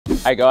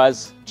Hey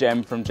guys,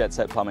 Jem from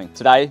Jetset Plumbing.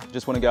 Today,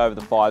 just want to go over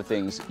the 5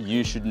 things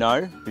you should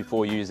know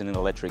before using an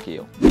electric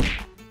eel.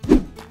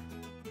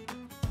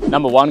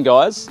 Number 1,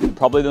 guys,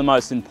 probably the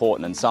most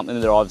important and something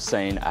that I've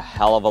seen a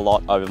hell of a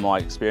lot over my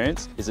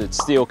experience is a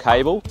steel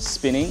cable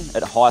spinning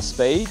at high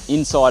speed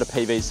inside a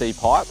PVC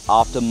pipe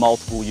after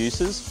multiple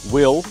uses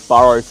will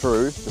burrow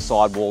through the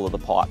side wall of the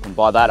pipe. And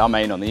by that I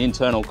mean on the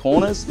internal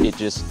corners, it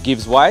just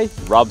gives way,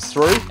 rubs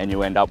through, and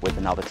you end up with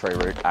another tree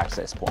root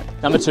access point.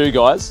 Number 2,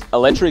 guys,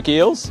 electric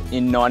eels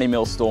in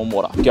 90mm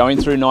stormwater.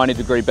 Going through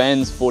 90-degree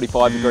bends,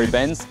 45-degree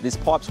bends, this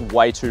pipe's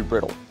way too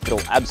brittle.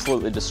 It'll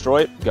absolutely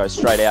destroy it, go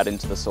straight out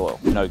into the soil.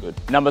 No good.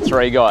 Number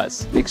 3,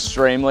 guys,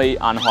 extremely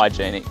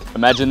unhygienic.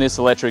 Imagine this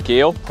electric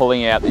eel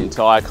pulling out the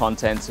entire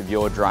contents of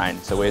your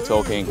drain. So we're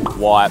talking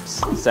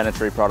wipes,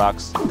 sanitary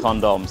products,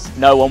 condoms.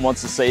 No one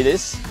wants to see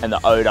this, and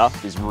the odor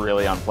is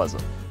really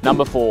unpleasant.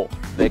 Number 4,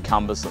 they're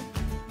cumbersome.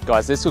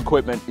 Guys, this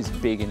equipment is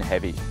big and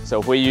heavy. So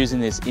if we're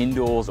using this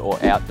indoors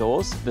or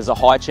outdoors, there's a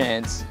high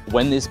chance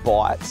when this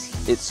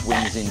bites, it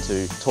swings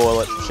into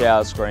toilet,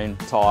 shower screen,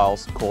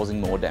 tiles, causing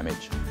more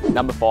damage.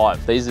 Number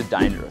 5, these are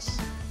dangerous.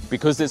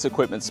 Because this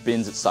equipment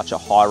spins at such a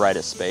high rate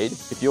of speed,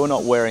 if you're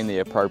not wearing the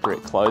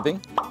appropriate clothing,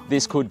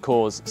 this could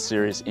cause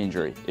serious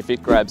injury. If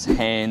it grabs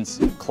hands,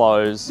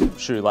 clothes,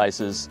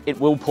 shoelaces, it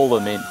will pull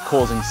them in,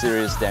 causing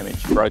serious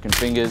damage. Broken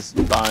fingers,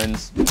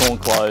 bones, torn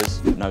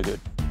clothes, no good.